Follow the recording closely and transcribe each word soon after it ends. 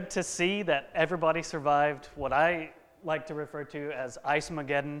To see that everybody survived what I like to refer to as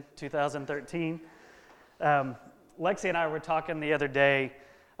Ice-mageddon 2013. Lexi and I were talking the other day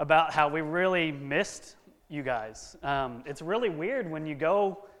about how we really missed you guys. It's really weird when you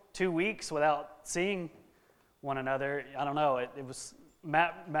go 2 weeks without seeing one another. I don't know, it was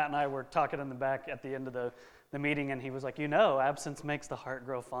Matt and I were talking in the back at the end of the meeting, and he was like, absence makes the heart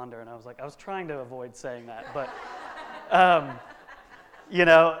grow fonder. And I was like, I was trying to avoid saying that, but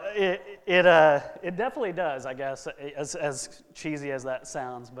it definitely does, I guess, as cheesy as that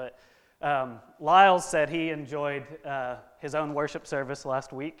sounds. But Lyle said he enjoyed his own worship service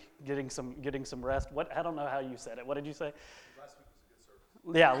last week, getting some rest. I don't know how you said it. What did you say? Last week was a good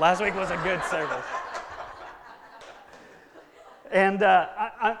service. Yeah, last week was a good service. And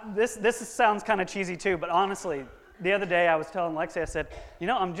this sounds kind of cheesy too, but honestly, the other day I was telling Lexi, I said,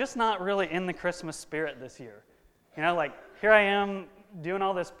 I'm just not really in the Christmas spirit this year. Here I am doing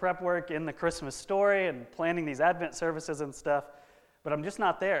all this prep work in the Christmas story and planning these Advent services and stuff, but I'm just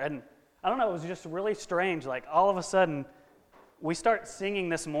not there. And I don't know, it was just really strange. Like all of a sudden, we start singing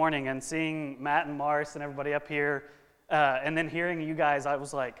this morning and seeing Matt and Mars and everybody up here, and then hearing you guys, I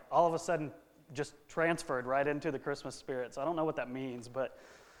was like, all of a sudden, just transferred right into the Christmas spirit. So I don't know what that means, but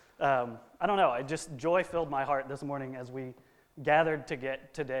I don't know. Joy filled my heart this morning as we gathered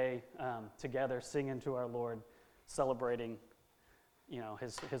today together, singing to our Lord, celebrating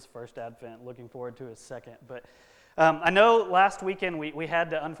his first Advent, looking forward to his second. But I know last weekend we had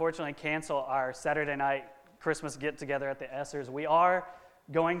to unfortunately cancel our Saturday night Christmas get-together at the Essers. We are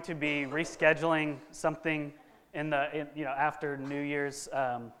going to be rescheduling something after New Year's,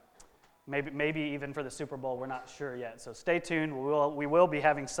 maybe even for the Super Bowl. We're not sure yet. So stay tuned. We will be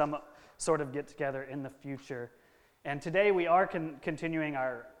having some sort of get-together in the future. And today we are continuing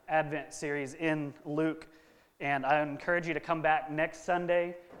our Advent series in Luke. And I encourage you to come back next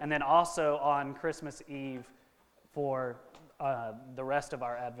Sunday and then also on Christmas Eve for the rest of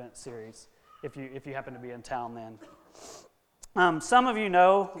our Advent series, if you happen to be in town then. Some of you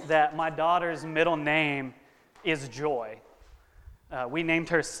know that my daughter's middle name is Joy. We named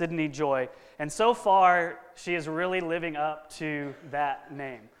her Sydney Joy, and so far she is really living up to that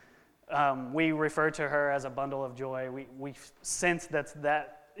name. We refer to her as a bundle of joy. We sense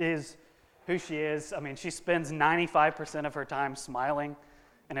that is who she is. I mean, she spends 95% of her time smiling,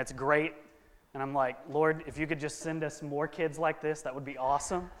 and it's great. And I'm like, Lord, if you could just send us more kids like this, that would be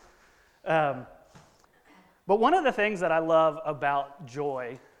awesome. But one of the things that I love about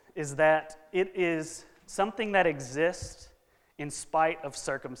joy is that it is something that exists in spite of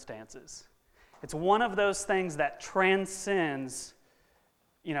circumstances. It's one of those things that transcends,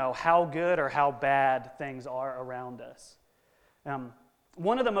 how good or how bad things are around us.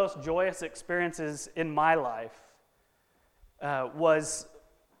 One of the most joyous experiences in my life was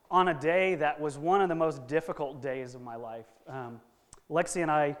on a day that was one of the most difficult days of my life. Lexi and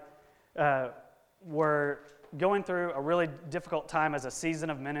I were going through a really difficult time as a season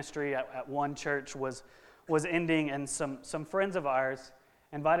of ministry at one church was ending, and some friends of ours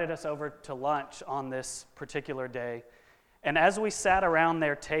invited us over to lunch on this particular day. And as we sat around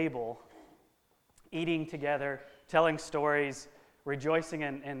their table, eating together, telling stories, rejoicing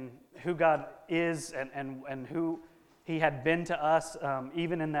in who God is and who He had been to us,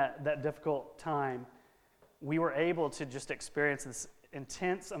 even in that difficult time, we were able to just experience this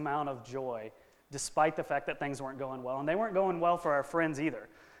intense amount of joy, despite the fact that things weren't going well. And they weren't going well for our friends either.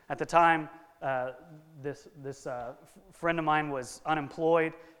 At the time, this friend of mine was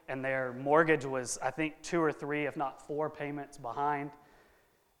unemployed, and their mortgage was, I think, 2 or 3, if not 4 payments behind.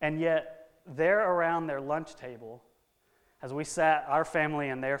 And yet, there around their lunch table, as we sat, our family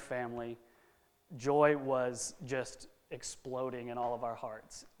and their family, joy was just exploding in all of our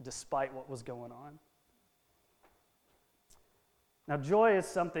hearts, despite what was going on. Now, joy is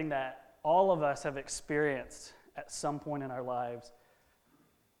something that all of us have experienced at some point in our lives.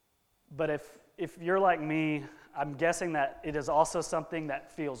 But if you're like me, I'm guessing that it is also something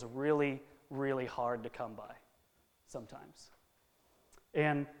that feels really, really hard to come by sometimes.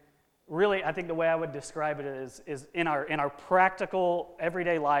 And really, I think the way I would describe it is in our practical,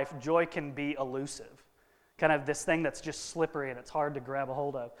 everyday life, joy can be elusive. Kind of this thing that's just slippery and it's hard to grab a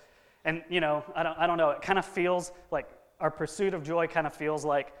hold of. And, I don't know, it kind of feels like our pursuit of joy kind of feels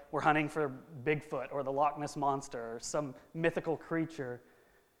like we're hunting for Bigfoot or the Loch Ness Monster or some mythical creature.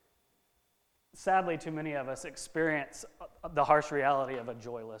 Sadly, too many of us experience the harsh reality of a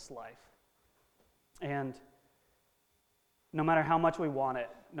joyless life. And no matter how much we want it,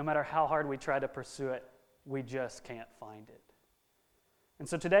 no matter how hard we try to pursue it, we just can't find it. And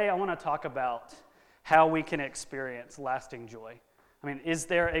so today I want to talk about how we can experience lasting joy. I mean, is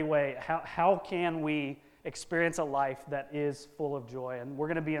there a way? How can we experience a life that is full of joy? And we're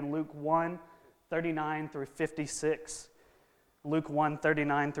going to be in Luke 1, 39 through 56. Luke 1,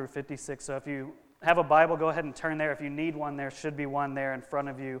 39 through 56. So if you have a Bible, go ahead and turn there. If you need one, there should be one there in front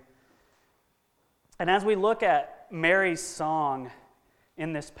of you. And as we look at Mary's song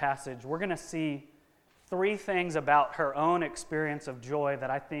in this passage, we're going to see three things about her own experience of joy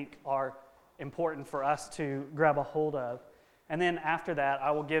that I think are important for us to grab a hold of. And then after that,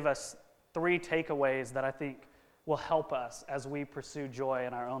 I will give us three takeaways that I think will help us as we pursue joy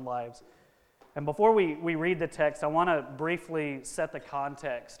in our own lives. And before we read the text, I want to briefly set the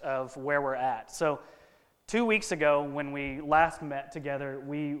context of where we're at. So 2 weeks ago, when we last met together,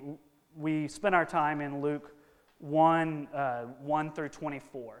 we spent our time in Luke 1 through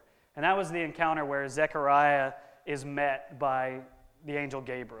 24. And that was the encounter where Zechariah is met by the angel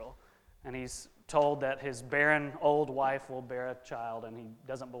Gabriel. And he's told that his barren old wife will bear a child, and he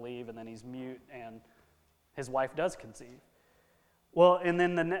doesn't believe, and then he's mute, and his wife does conceive. Well, and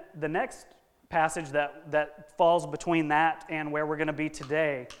then the next passage that falls between that and where we're going to be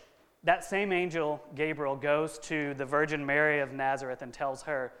today, that same angel, Gabriel, goes to the Virgin Mary of Nazareth and tells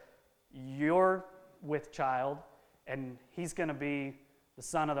her, "You're with child, and he's going to be the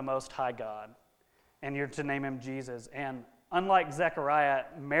Son of the Most High God, and you're to name him Jesus." And unlike Zechariah,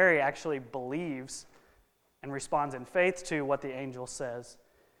 Mary actually believes and responds in faith to what the angel says.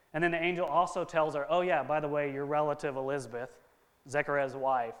 And then the angel also tells her, "Oh yeah, by the way, your relative Elizabeth, Zechariah's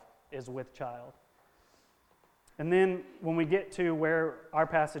wife, is with child." And then when we get to where our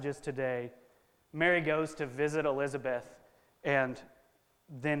passage is today, Mary goes to visit Elizabeth, and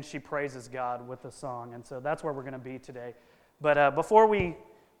then she praises God with a song. And so that's where we're going to be today. But before we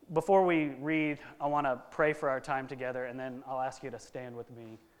read, I want to pray for our time together, and then I'll ask you to stand with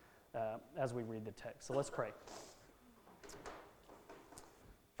me as we read the text. So let's pray.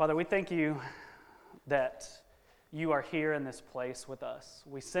 Father, we thank you that you are here in this place with us.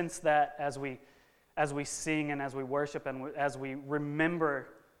 We sense that as we sing and as we worship and as we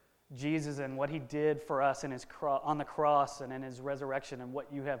remember Jesus and what he did for us in on the cross and in his resurrection and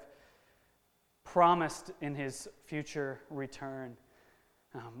what you have promised in his future return.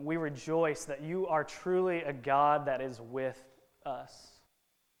 We rejoice that you are truly a God that is with us.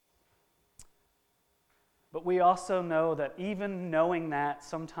 But we also know that even knowing that,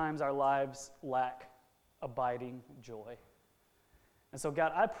 sometimes our lives lack abiding joy. And so,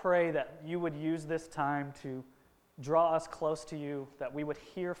 God, I pray that you would use this time to draw us close to you, that we would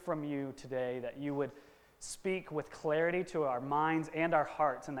hear from you today, that you would speak with clarity to our minds and our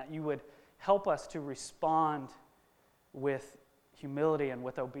hearts, and that you would help us to respond with humility and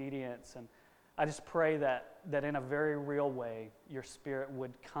with obedience. And I just pray that in a very real way, your Spirit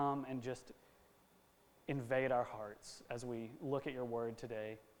would come and just invade our hearts as we look at your word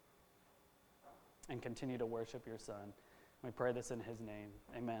today and continue to worship your Son. We pray this in his name.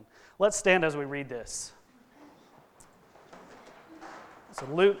 Amen. Let's stand as we read this. So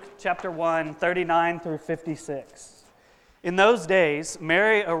Luke chapter 1, 39 through 56. In those days,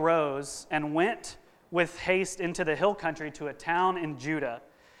 Mary arose and went with haste into the hill country to a town in Judah,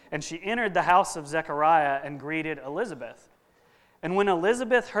 and she entered the house of Zechariah and greeted Elizabeth. And when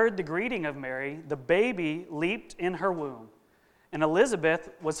Elizabeth heard the greeting of Mary, the baby leaped in her womb. And Elizabeth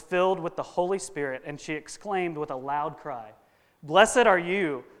was filled with the Holy Spirit, and she exclaimed with a loud cry, "Blessed are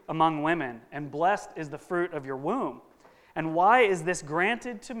you among women, and blessed is the fruit of your womb. And why is this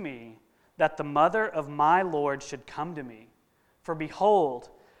granted to me, that the mother of my Lord should come to me? For behold,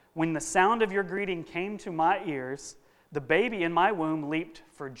 when the sound of your greeting came to my ears, the baby in my womb leaped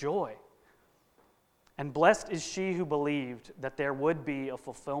for joy. And blessed is she who believed that there would be a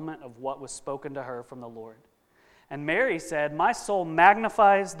fulfillment of what was spoken to her from the Lord. And Mary said, My soul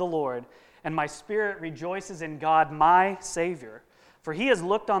magnifies the Lord, and my spirit rejoices in God my Savior. For he has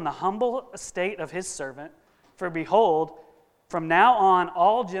looked on the humble estate of his servant. For behold, from now on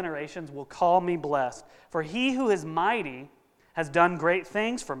all generations will call me blessed. For he who is mighty has done great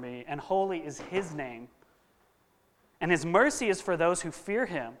things for me, and holy is his name. And his mercy is for those who fear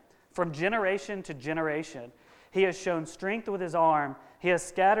him, from generation to generation. He has shown strength with his arm. He has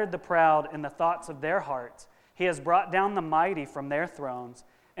scattered the proud in the thoughts of their hearts. He has brought down the mighty from their thrones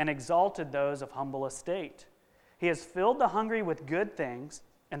and exalted those of humble estate. He has filled the hungry with good things,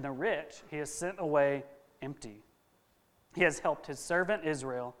 and the rich he has sent away empty. He has helped his servant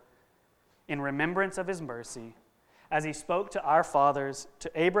Israel in remembrance of his mercy, as he spoke to our fathers,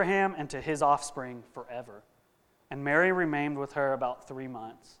 to Abraham and to his offspring forever. And Mary remained with her about 3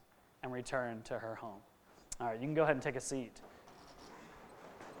 months and returned to her home. All right, you can go ahead and take a seat.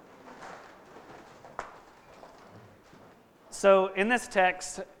 So in this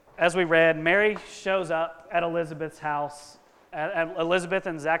text, as we read, Mary shows up at Elizabeth's house, at Elizabeth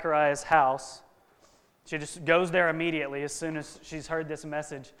and Zechariah's house. She just goes there immediately as soon as she's heard this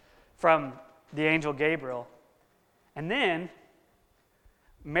message from the angel Gabriel. And then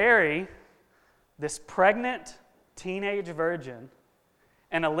Mary, this pregnant teenage virgin,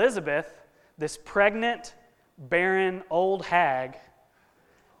 and Elizabeth, this pregnant, barren, old hag,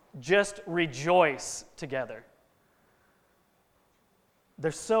 just rejoice together.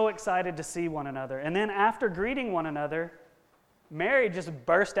 They're so excited to see one another. And then after greeting one another, Mary just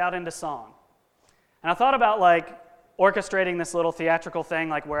burst out into song. And I thought about orchestrating this little theatrical thing,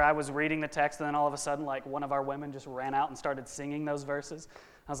 where I was reading the text and then all of a sudden one of our women just ran out and started singing those verses.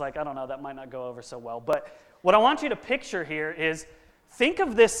 I was like, I don't know, that might not go over so well. But what I want you to picture here is, think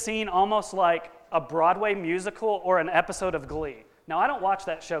of this scene almost like a Broadway musical or an episode of Glee. Now, I don't watch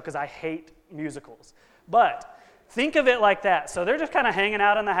that show because I hate musicals. But think of it like that. So they're just kind of hanging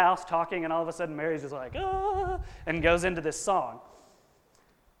out in the house talking, and all of a sudden Mary's just like, ah, and goes into this song.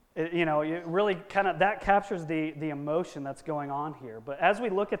 It really kind of, that captures the emotion that's going on here. But as we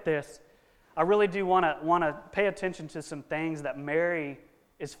look at this, I really do want to pay attention to some things that Mary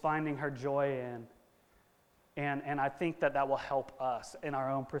is finding her joy in. And I think that will help us in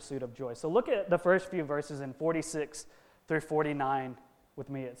our own pursuit of joy. So look at the first few verses in 46 through 49 with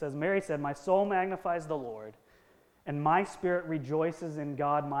me. It says, Mary said, "My soul magnifies the Lord, and my spirit rejoices in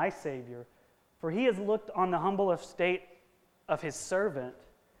God my Savior, for he has looked on the humble estate of his servant.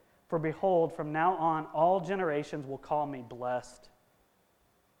 For behold, from now on all generations will call me blessed.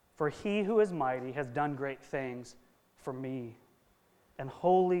 For he who is mighty has done great things for me, and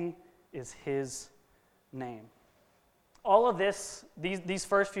holy is his name." All of this, these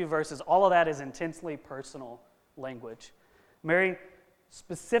first few verses, all of that is intensely personal language. Mary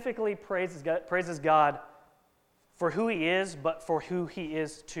specifically praises God for who he is, but for who he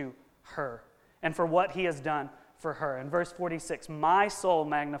is to her, and for what he has done for her. In verse 46, "My soul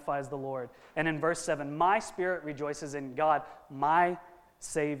magnifies the Lord." And in verse 7, "My spirit rejoices in God, my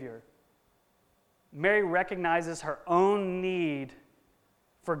Savior." Mary recognizes her own need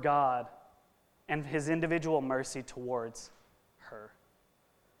for God and his individual mercy towards her.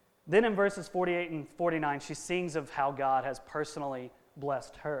 Then in verses 48 and 49, she sings of how God has personally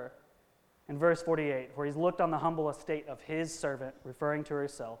blessed her. In verse 48, "For he's looked on the humble estate of his servant," referring to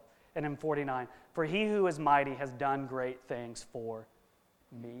herself. And in 49, "For he who is mighty has done great things for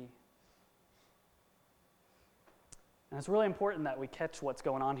me." And it's really important that we catch what's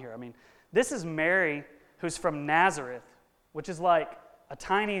going on here. I mean, this is Mary, who's from Nazareth, which is like a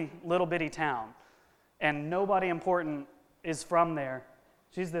tiny little bitty town, and nobody important is from there.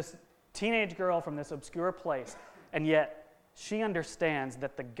 She's this teenage girl from this obscure place, and yet she understands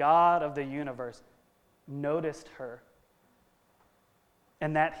that the God of the universe noticed her,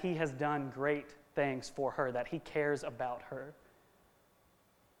 and that he has done great things for her, that he cares about her.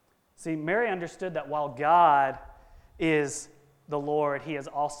 See, Mary understood that while God is the Lord, he is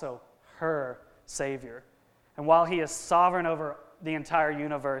also her Savior. And while he is sovereign over the entire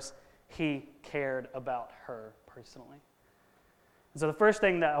universe, he cared about her personally. And so the first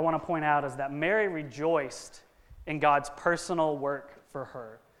thing that I want to point out is that Mary rejoiced in God's personal work for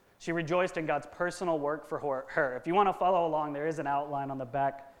her. She rejoiced in God's personal work for her. If you want to follow along, there is an outline on the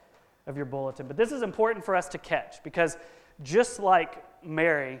back of your bulletin. But this is important for us to catch, because just like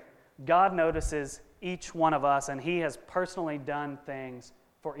Mary, God notices each one of us, and he has personally done things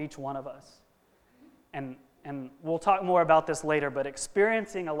for each one of us. And we'll talk more about this later, but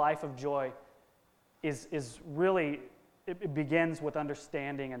experiencing a life of joy is really, it begins with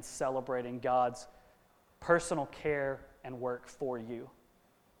understanding and celebrating God's personal care and work for you.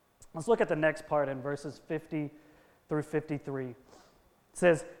 Let's look at the next part in verses 50 through 53. It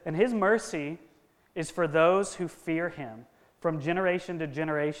says, "And his mercy is for those who fear him from generation to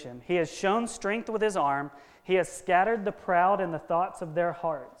generation. He has shown strength with his arm. He has scattered the proud in the thoughts of their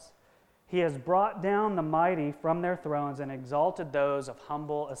hearts. He has brought down the mighty from their thrones and exalted those of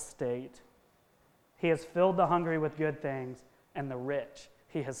humble estate. He has filled the hungry with good things, and the rich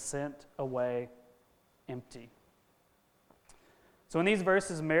he has sent away empty." So in these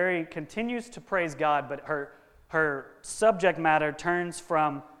verses, Mary continues to praise God, but her subject matter turns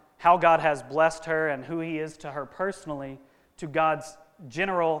from how God has blessed her and who he is to her personally to God's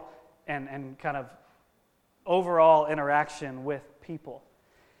general and kind of overall interaction with people.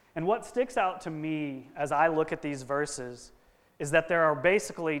 And what sticks out to me as I look at these verses is that there are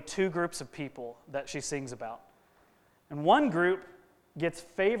basically two groups of people that she sings about. And one group gets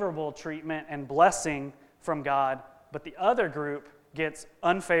favorable treatment and blessing from God, but the other group gets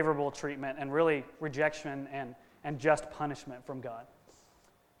unfavorable treatment and really rejection and just punishment from God.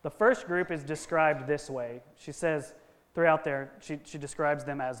 The first group is described this way. She says throughout there, she describes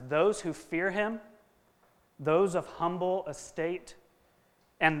them as those who fear him, those of humble estate,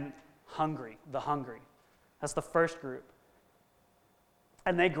 and the hungry. That's the first group.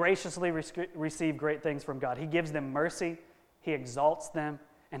 And they graciously receive great things from God. He gives them mercy, he exalts them,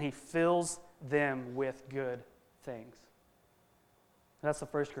 and he fills them with good things. That's the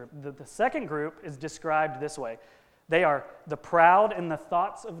first group. The second group is described this way. They are the proud in the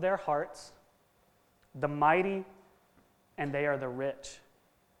thoughts of their hearts, the mighty, and they are the rich.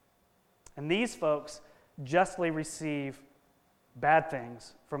 And these folks justly receive bad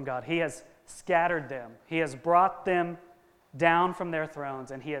things from God. He has scattered them. He has brought them down from their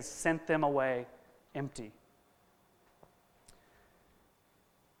thrones, and he has sent them away empty.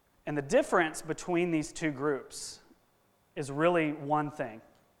 And the difference between these two groups is really one thing.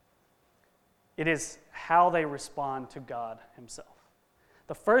 It is how they respond to God himself.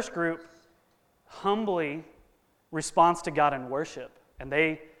 The first group humbly responds to God in worship, and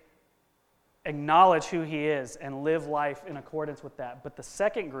they acknowledge who he is and live life in accordance with that. But the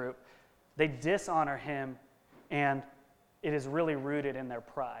second group, they dishonor him, and it is really rooted in their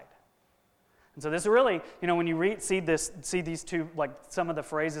pride. And so this really, when you see these two, like some of the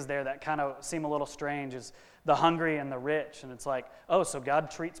phrases there that kind of seem a little strange is the hungry and the rich. And it's like, oh, so God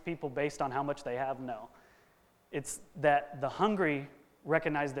treats people based on how much they have? No. It's that the hungry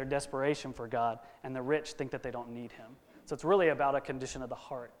recognize their desperation for God, and the rich think that they don't need him. So it's really about a condition of the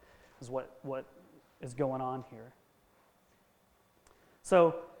heart is what is going on here.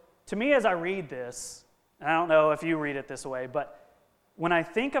 So to me, as I read this, and I don't know if you read it this way, but when I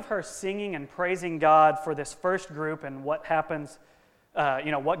think of her singing and praising God for this first group and what happens,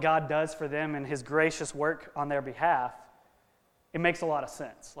 what God does for them and his gracious work on their behalf, it makes a lot of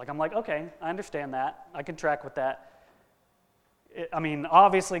sense. Like, I'm like, okay, I understand that. I can track with that.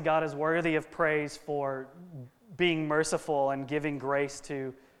 Obviously God is worthy of praise for being merciful and giving grace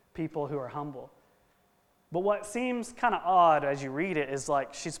to people who are humble. But what seems kind of odd as you read it is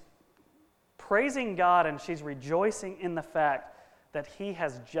like she's praising God and she's rejoicing in the fact that he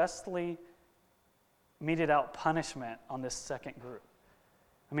has justly meted out punishment on this second group.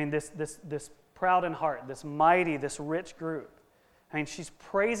 This proud in heart, this mighty, this rich group. She's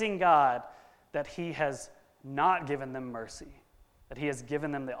praising God that he has not given them mercy, that he has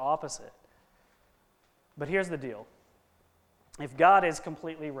given them the opposite. But here's the deal. If God is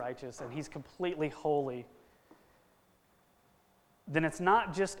completely righteous and he's completely holy, then it's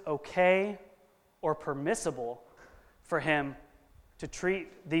not just okay or permissible for him to treat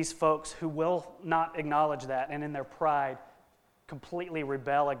these folks who will not acknowledge that and in their pride completely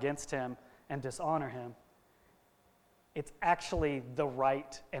rebel against him and dishonor him. It's actually the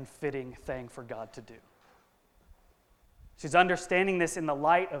right and fitting thing for God to do. She's understanding this in the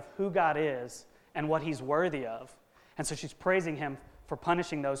light of who God is and what he's worthy of. And so she's praising him for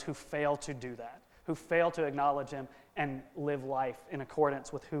punishing those who fail to do that, who fail to acknowledge him and live life in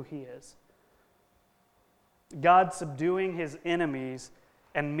accordance with who he is. God subduing his enemies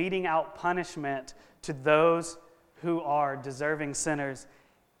and meting out punishment to those who are deserving sinners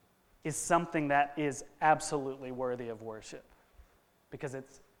is something that is absolutely worthy of worship because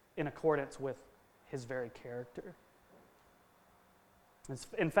it's in accordance with his very character.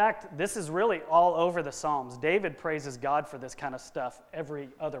 In fact, this is really all over the Psalms. David praises God for this kind of stuff every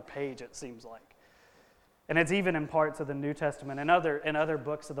other page, it seems like. And it's even in parts of the New Testament and other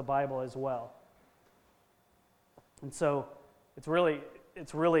books of the Bible as well. And so it's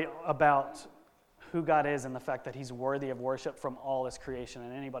really about who God is and the fact that he's worthy of worship from all his creation,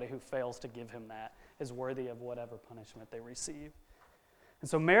 and anybody who fails to give him that is worthy of whatever punishment they receive. And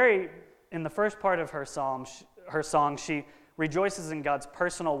so Mary, in the first part of her song, she rejoices in God's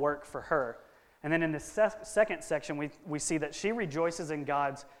personal work for her. And then in the second section, we see that she rejoices in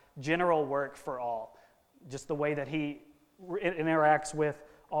God's general work for all, just the way that he interacts with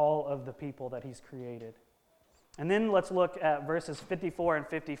all of the people that he's created. And then let's look at verses 54 and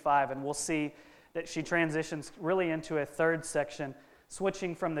 55, and we'll see that she transitions really into a third section,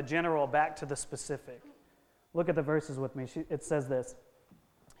 switching from the general back to the specific. Look at the verses with me. It says this: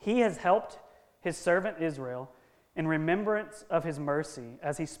 He has helped his servant Israel in remembrance of his mercy,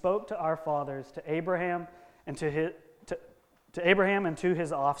 as he spoke to our fathers, to Abraham and to Abraham and to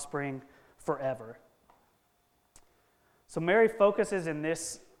his offspring forever. So Mary focuses in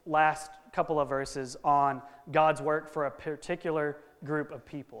this last couple of verses on God's work for a particular group of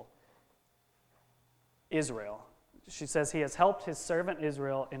people, Israel. She says he has helped his servant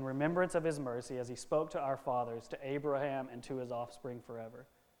Israel in remembrance of his mercy, as he spoke to our fathers, to Abraham and to his offspring forever.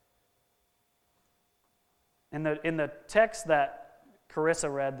 In the text that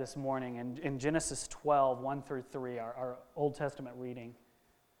Carissa read this morning in Genesis 12, 1 through 3, our Old Testament reading,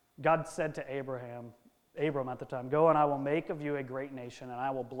 God said to Abram at the time, "Go and I will make of you a great nation, and I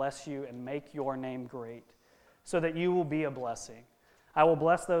will bless you and make your name great, so that you will be a blessing. I will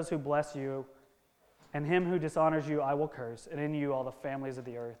bless those who bless you, and him who dishonors you I will curse, and in you all the families of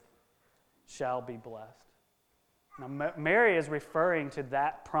the earth shall be blessed." Now, Mary is referring to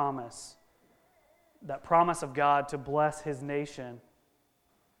that promise of God to bless his nation,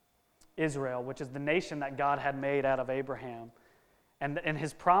 Israel, which is the nation that God had made out of Abraham, and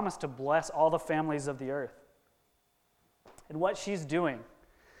his promise to bless all the families of the earth. And what she's doing,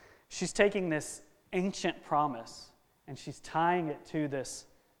 she's taking this ancient promise and she's tying it to this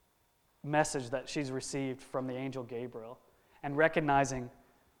message that she's received from the angel Gabriel and recognizing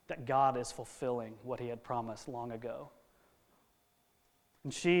that God is fulfilling what he had promised long ago.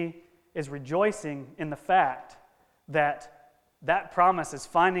 And she is rejoicing in the fact that that promise is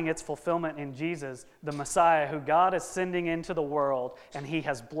finding its fulfillment in Jesus, the Messiah, who God is sending into the world, and he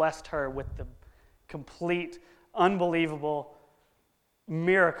has blessed her with the complete, unbelievable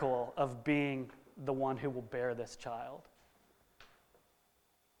miracle of being the one who will bear this child.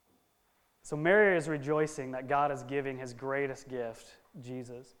 So Mary is rejoicing that God is giving his greatest gift,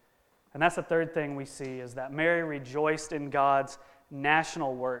 Jesus. And that's the third thing we see, is that Mary rejoiced in God's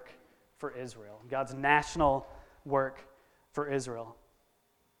national work for Israel, God's national work for Israel.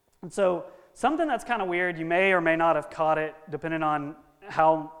 And so something that's kind of weird, you may or may not have caught it, depending on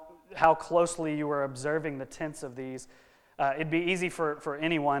how closely you were observing the tense of these. It'd be easy for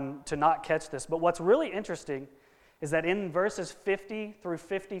anyone to not catch this. But what's really interesting is that in verses 50 through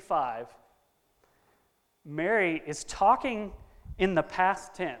 55, Mary is talking in the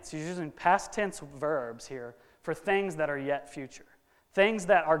past tense. She's using past tense verbs here for things that are yet future, things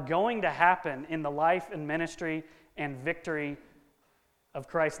that are going to happen in the life and ministry and victory of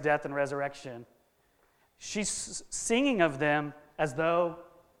Christ's death and resurrection. She's singing of them as though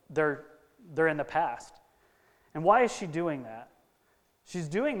they're in the past. And why is she doing that? She's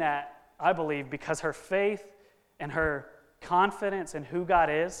doing that, I believe, because her faith and her confidence in who God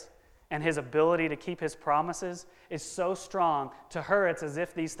is and his ability to keep his promises is so strong. To her, it's as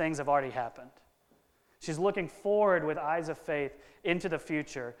if these things have already happened. She's looking forward with eyes of faith into the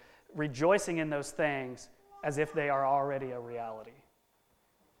future, rejoicing in those things as if they are already a reality.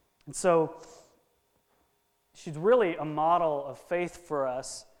 And so she's really a model of faith for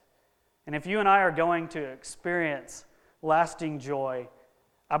us. And if you and I are going to experience lasting joy,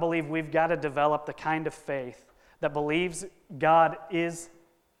 I believe we've got to develop the kind of faith that believes God is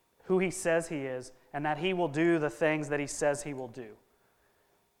who he says he is and that he will do the things that he says he will do.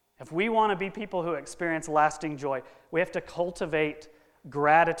 If we want to be people who experience lasting joy, we have to cultivate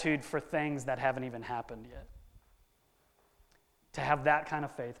gratitude for things that haven't even happened yet. To have that kind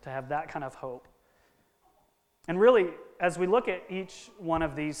of faith, to have that kind of hope. And really, as we look at each one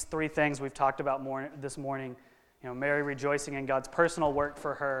of these three things we've talked about this morning, Mary rejoicing in God's personal work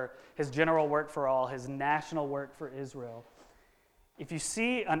for her, his general work for all, his national work for Israel. If you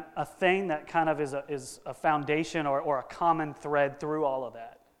see a thing that kind of is a foundation or a common thread through all of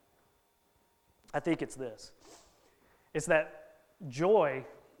that, I think it's this. It's that joy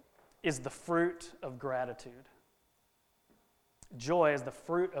is the fruit of gratitude. Joy is the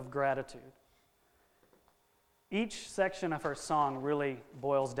fruit of gratitude. Each section of her song really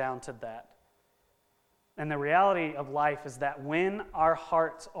boils down to that. And the reality of life is that when our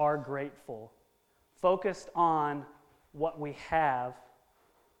hearts are grateful, focused on what we have,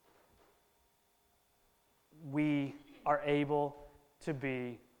 we are able to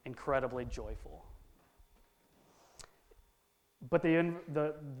be incredibly joyful. But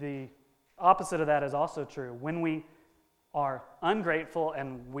the opposite of that is also true. When we are ungrateful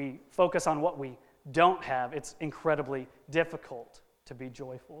and we focus on what we don't have, it's incredibly difficult to be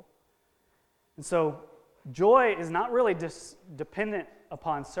joyful. And so joy is not really dependent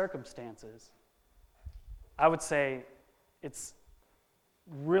upon circumstances. I would say it's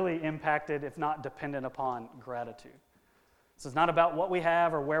really impacted, if not dependent upon gratitude. So it's not about what we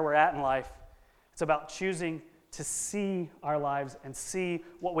have or where we're at in life. It's about choosing to see our lives and see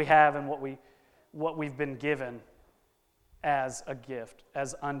what we have and what we've been given as a gift,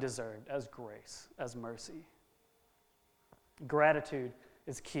 as undeserved, as grace, as mercy. Gratitude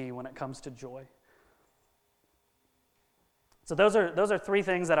is key when it comes to joy. So those are three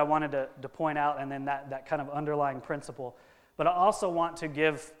things that I wanted to point out, and then that kind of underlying principle. But I also want to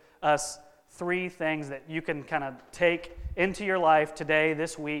give us three things that you can kind of take into your life today,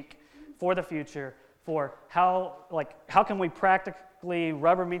 this week, for the future, for how can we practically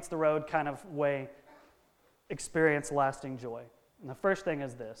rubber meets the road kind of way experience lasting joy. And the first thing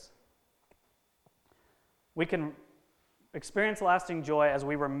is this. We can experience lasting joy as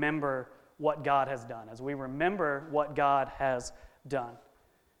we remember what God has done, as we remember what God has done.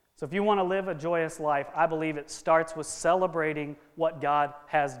 So if you want to live a joyous life, I believe it starts with celebrating what God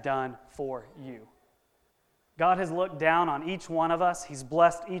has done for you. God has looked down on each one of us. He's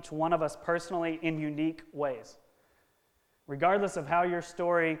blessed each one of us personally in unique ways. Regardless of how your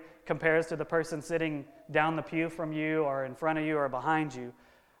story compares to the person sitting down the pew from you or in front of you or behind you,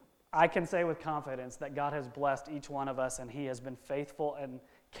 I can say with confidence that God has blessed each one of us and He has been faithful and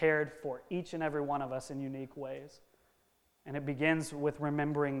cared for each and every one of us in unique ways. And it begins with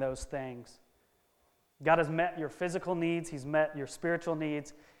remembering those things. God has met your physical needs. He's met your spiritual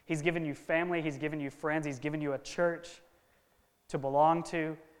needs. He's given you family. He's given you friends. He's given you a church to belong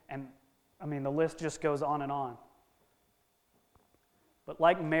to. And, the list just goes on and on. But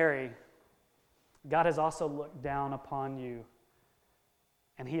like Mary, God has also looked down upon you,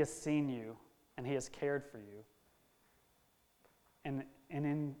 and He has seen you, and He has cared for you. And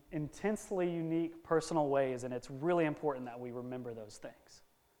in intensely unique personal ways, and it's really important that we remember those things.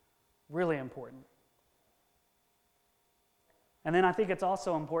 Really important. And then I think it's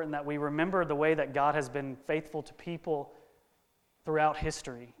also important that we remember the way that God has been faithful to people throughout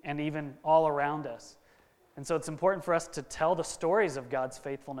history and even all around us. And so it's important for us to tell the stories of God's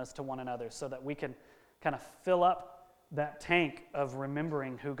faithfulness to one another so that we can kind of fill up that tank of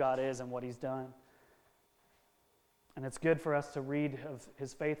remembering who God is and what He's done. And it's good for us to read of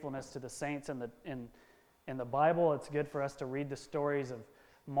His faithfulness to the saints in the Bible. It's good for us to read the stories of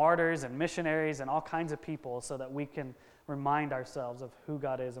martyrs and missionaries and all kinds of people so that we can remind ourselves of who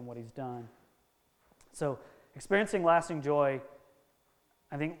God is and what He's done. So experiencing lasting joy,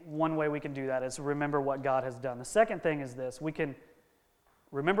 I think one way we can do that is remember what God has done. The second thing is this. We can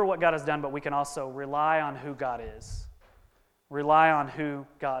remember what God has done, but we can also rely on who God is. Rely on who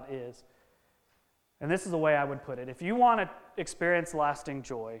God is. And this is the way I would put it. If you want to experience lasting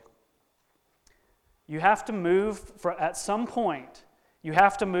joy, you have to move, at some point, you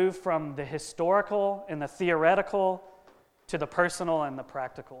have to move from the historical and the theoretical to the personal and the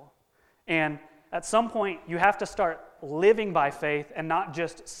practical. And at some point, you have to start living by faith and not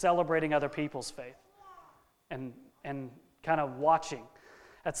just celebrating other people's faith and kind of watching.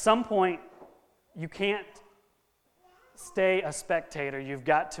 At some point, you can't stay a spectator. You've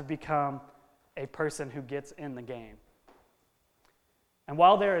got to become a person who gets in the game. And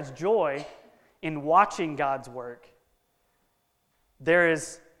while there is joy in watching God's work, there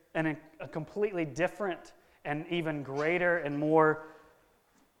is a completely different and even greater and more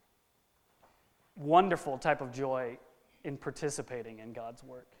wonderful type of joy in participating in God's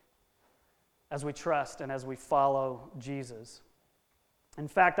work as we trust and as we follow Jesus. In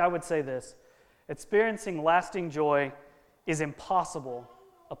fact, I would say this: experiencing lasting joy is impossible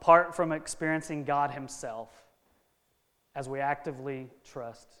apart from experiencing God Himself as we actively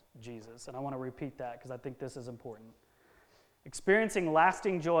trust Jesus. And I want to repeat that because I think this is important. Experiencing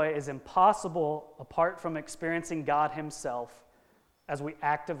lasting joy is impossible apart from experiencing God Himself as we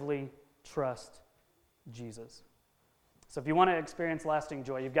actively trust Jesus. So if you want to experience lasting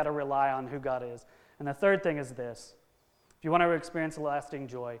joy, you've got to rely on who God is. And the third thing is this: if you want to experience lasting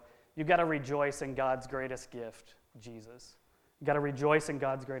joy, you've got to rejoice in God's greatest gift, Jesus. You've got to rejoice in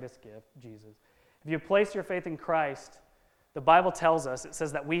God's greatest gift, Jesus. If you place your faith in Christ, the Bible tells us, it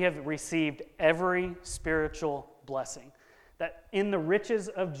says that we have received every spiritual blessing. That in the riches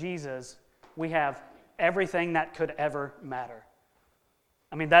of Jesus, we have everything that could ever matter.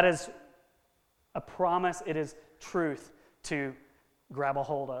 That is a promise. It is truth to grab a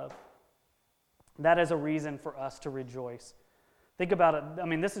hold of. That is a reason for us to rejoice. Think about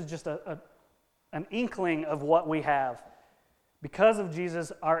it. This is just an inkling of what we have. Because of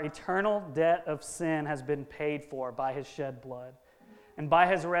Jesus, our eternal debt of sin has been paid for by His shed blood. And by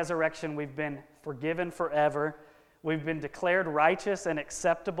His resurrection, we've been forgiven forever. We've been declared righteous and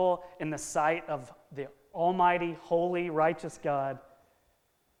acceptable in the sight of the almighty, holy, righteous God.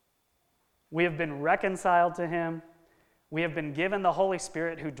 We have been reconciled to Him. We have been given the Holy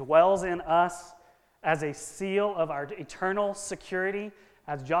Spirit who dwells in us as a seal of our eternal security.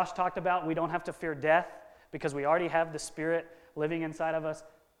 As Josh talked about, we don't have to fear death because we already have the Spirit living inside of us,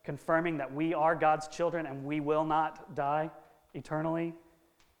 confirming that we are God's children and we will not die eternally.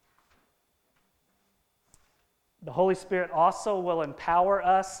 The Holy Spirit also will empower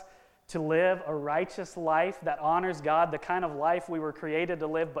us to live a righteous life that honors God, the kind of life we were created to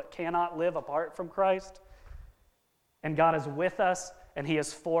live but cannot live apart from Christ. And God is with us and He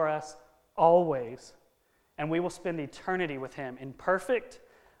is for us always. And we will spend eternity with Him in perfect,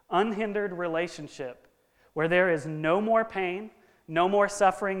 unhindered relationship where there is no more pain, no more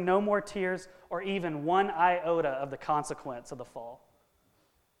suffering, no more tears, or even one iota of the consequence of the fall.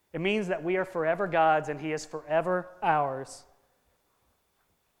 It means that we are forever God's and He is forever ours.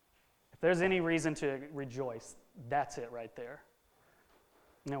 If there's any reason to rejoice, that's it right there.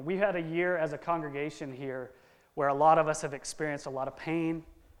 You know, we had a year as a congregation here where a lot of us have experienced a lot of pain,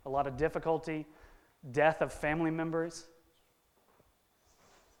 a lot of difficulty, death of family members.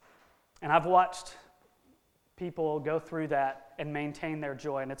 And I've watched people go through that and maintain their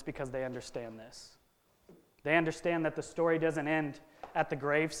joy, and it's because they understand this. They understand that the story doesn't end at the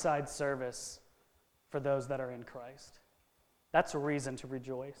graveside service for those that are in Christ. That's a reason to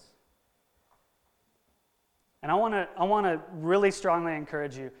rejoice. And I want to really strongly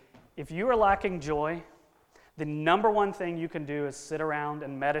encourage you, if you are lacking joy, the number one thing you can do is sit around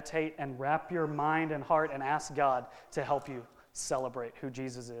and meditate and wrap your mind and heart and ask God to help you celebrate who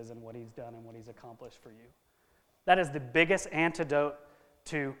Jesus is and what He's done and what He's accomplished for you. That is the biggest antidote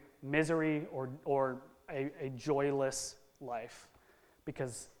to misery or a joyless life,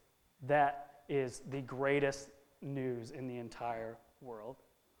 because that is the greatest news in the entire world.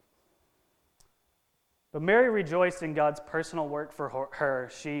 But Mary rejoiced in God's personal work for her.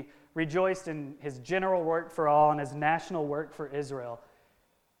 She rejoiced in His general work for all and His national work for Israel.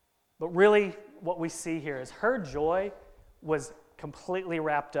 But really, what we see here is her joy was completely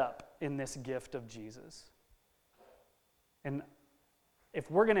wrapped up in this gift of Jesus. And if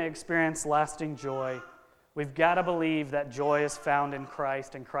we're going to experience lasting joy, we've got to believe that joy is found in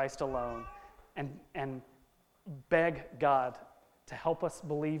Christ and Christ alone, and beg God to help us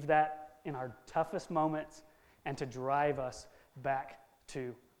believe that in our toughest moments and to drive us back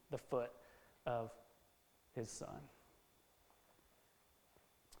to the foot of His Son.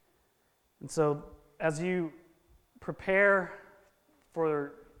 And so as you prepare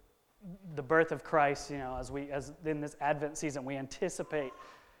for the birth of Christ, you know, as in this Advent season, we anticipate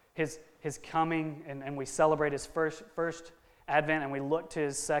His coming, and we celebrate His first Advent, and we look to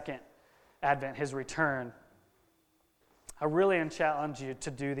His second Advent, His return. I really challenge you to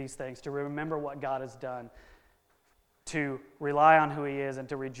do these things, to remember what God has done, to rely on who He is, and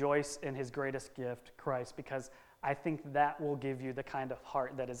to rejoice in His greatest gift, Christ, because I think that will give you the kind of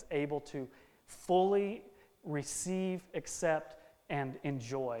heart that is able to fully receive, accept, and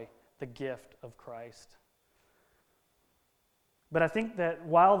enjoy the gift of Christ. But I think that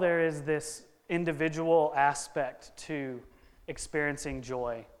while there is this individual aspect to experiencing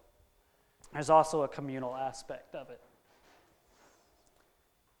joy, there's also a communal aspect of it.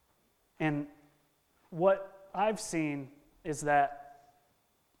 And what I've seen is that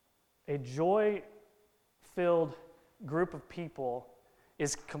a joy-filled group of people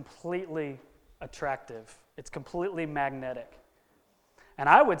is completely attractive. It's completely magnetic. And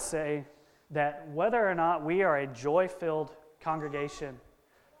I would say that whether or not we are a joy-filled congregation,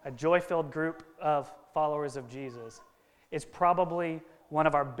 a joy-filled group of followers of Jesus, is probably one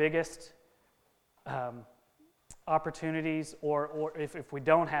of our biggest opportunities, or if we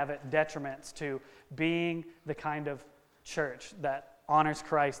don't have it, detriments to being the kind of church that honors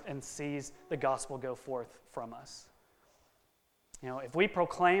Christ and sees the gospel go forth from us. You know, if we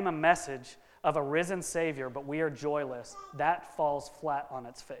proclaim a message of a risen Savior, but we are joyless, that falls flat on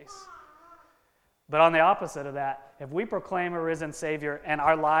its face. But on the opposite of that, if we proclaim a risen Savior and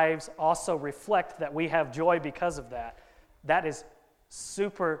our lives also reflect that we have joy because of that, that is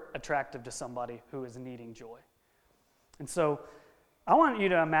super attractive to somebody who is needing joy. And so I want you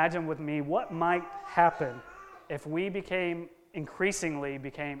to imagine with me what might happen if we increasingly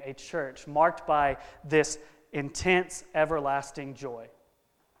became a church marked by this intense, everlasting joy.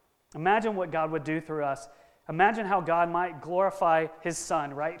 Imagine what God would do through us. Imagine how God might glorify His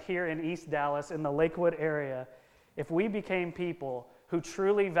Son right here in East Dallas, in the Lakewood area, if we became people who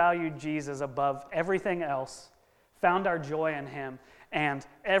truly valued Jesus above everything else, found our joy in Him, and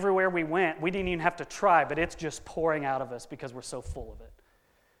everywhere we went, we didn't even have to try, but it's just pouring out of us because we're so full of it.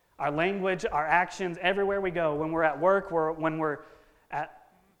 Our language, our actions, everywhere we go, when we're at work, when we're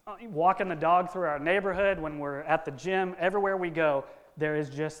walking the dog through our neighborhood, when we're at the gym, everywhere we go, there is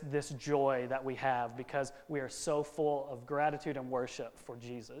just this joy that we have because we are so full of gratitude and worship for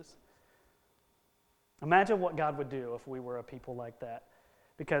Jesus. Imagine what God would do if we were a people like that,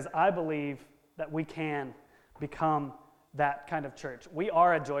 because I believe that we can become that kind of church. We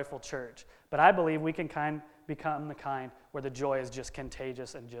are a joyful church, but I believe we can become the kind where the joy is just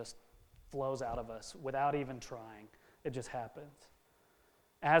contagious and just flows out of us without even trying. It just happens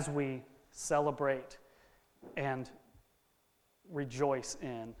as we celebrate and rejoice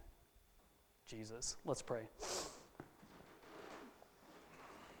in Jesus. Let's pray.